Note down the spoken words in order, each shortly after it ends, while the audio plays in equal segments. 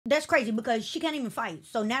That's crazy because she can't even fight.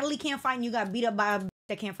 So Natalie can't fight and you got beat up by a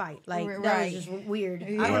that can't fight. Like, that was just weird.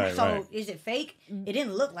 So is it fake? It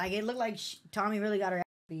didn't look like it. It looked like Tommie really got her ass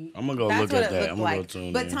beat. I'm going to go look at that. I'm going to go tune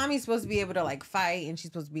in. But Tommie's supposed to be able to, like, fight, and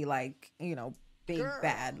she's supposed to be, like, you know, big,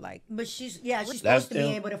 bad, like. But she's supposed to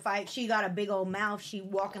be able to fight. She got a big old mouth. She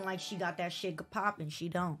walking like she got that shit popping. She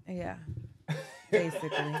don't. Yeah.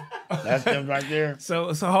 Basically. That's them right there.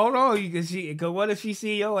 So hold on, cause what if she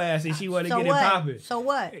see your ass and she want to get it popping? So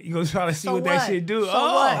what? You gonna try to see what that shit do?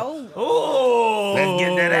 Oh, let's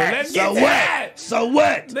get that ass. So what? So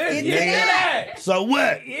what? Let's get that ass. So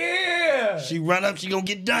what? Yeah. She run up, she gonna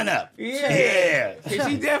get done up. Yeah.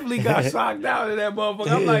 And she definitely got shocked out of that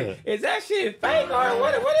motherfucker. I'm like, is that shit fake or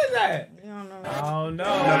what is that? I don't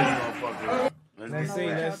know.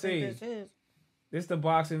 Let's see. This the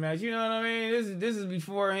boxing match, you know what I mean? This is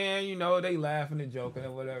beforehand, you know, they laughing and joking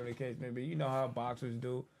or whatever the case may be. You know how boxers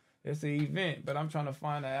do. It's an event, but I'm trying to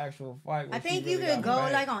find an actual fight. I think you could go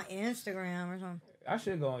like on Instagram or something. I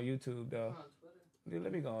should go on YouTube though.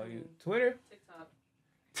 Let me go on YouTube. Twitter?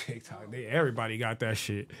 TikTok. Everybody got that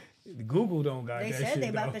shit. Google don't got that shit. They said they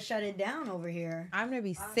about to shut it down over here. I'm gonna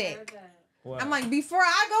be sick. What? I'm like, before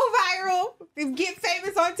I go viral, get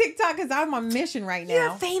famous on TikTok, because I'm on a mission right now. You're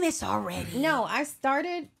famous already. No, I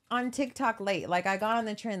started on TikTok late. Like, I got on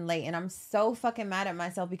the trend late, and I'm so fucking mad at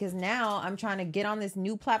myself because now I'm trying to get on this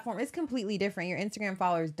new platform. It's completely different. Your Instagram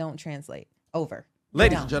followers don't translate over.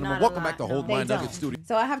 Ladies and gentlemen, welcome back to Hold My Nugget Studio.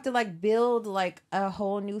 So I have to like build like a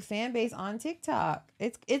whole new fan base on TikTok.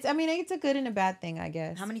 I mean, it's a good and a bad thing, I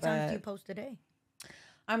guess. How many times do you post a day?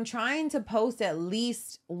 I'm trying to post at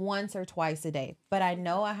least once or twice a day, but I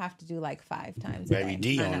know I have to do like 5 times a day. Baby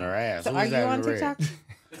D on her ass. So are you on TikTok?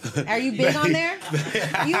 Are you big on there?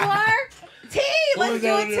 You are? T, let's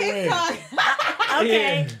do a TikTok.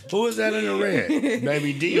 Okay. Who is that in the red?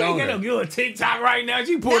 Baby D you on ain't her. gonna do a TikTok right now.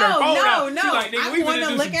 She pulled her phone out. No, She like, I want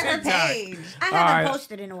to look at her page. I haven't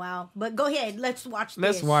posted in a while, but go ahead. Let's watch this.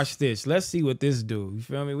 Let's watch this. Let's see what this do. You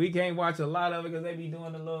feel me? We can't watch a lot of it because they be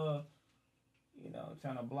doing the little... You know,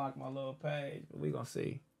 trying to block my little page, but we gonna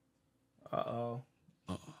see.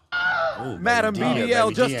 Madam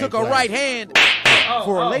BDL just took a right hand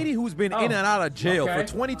for a lady who's been in and out of jail for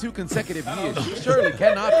 22 consecutive years. She surely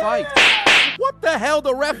cannot fight. What the hell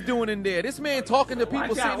the ref doing in there? This man talking to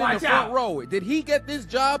people sitting in the front row. Did he get this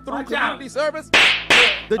job through community service?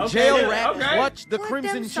 The jail rat clutched the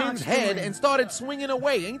Crimson Chin's head and started swinging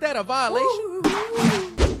away. Ain't that a violation?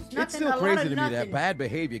 It's still crazy to me that bad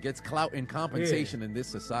behavior gets clout and compensation in this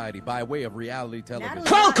society by way of reality television.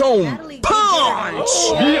 Falcon punch!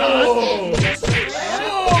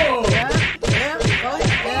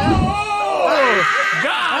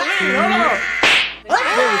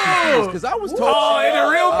 Because I was told. Oh, in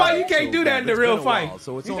the real fight, you can't do that in the real fight.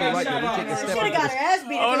 So it's only right that we take a step. She got her ass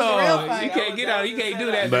beat in the real fight. You can't get out. You can't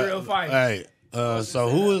do that in the real fight. Hey. So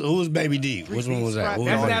who was Baby D? Which one was that?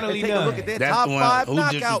 That's Natalie Take a look at their top 5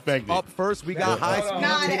 knockouts. Up first, we got high speed.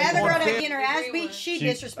 Nah, the other girl that getting her ass beat, she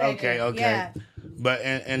disrespected. Okay. Yeah. But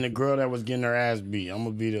and the girl that was getting her ass beat, I'm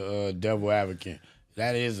gonna be the devil advocate.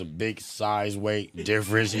 That is a big size weight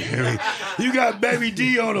difference. You got Baby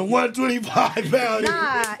D on a 125 pound.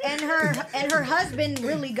 Nah, and her husband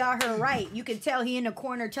really got her right. You can tell he in the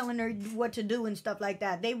corner telling her what to do and stuff like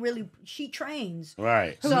that. She trains.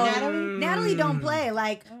 Right. So Natalie don't play.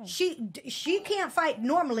 Like she can't fight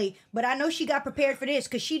normally, but I know she got prepared for this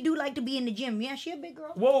because she do like to be in the gym. Yeah, she a big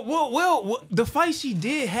girl. Well, the fight she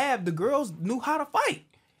did have, the girls knew how to fight.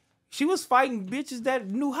 She was fighting bitches that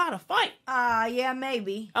knew how to fight. Yeah,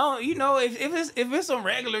 maybe. Oh, you know, if it's some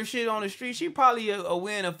regular shit on the street, she probably a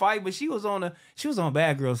win a fight. But she was on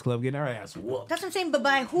Bad Girls Club getting her ass whooped. That's what I'm saying. But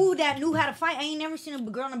by who that knew how to fight, I ain't never seen a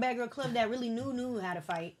girl in a Bad Girl Club that really knew how to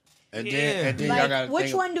fight. And then like, y'all gotta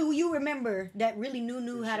which one do you remember that really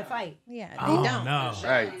knew how to fight? Yeah, they don't. No.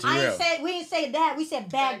 Right, we ain't say that. We said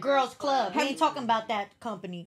Bad Girls Club. We ain't talking about that company.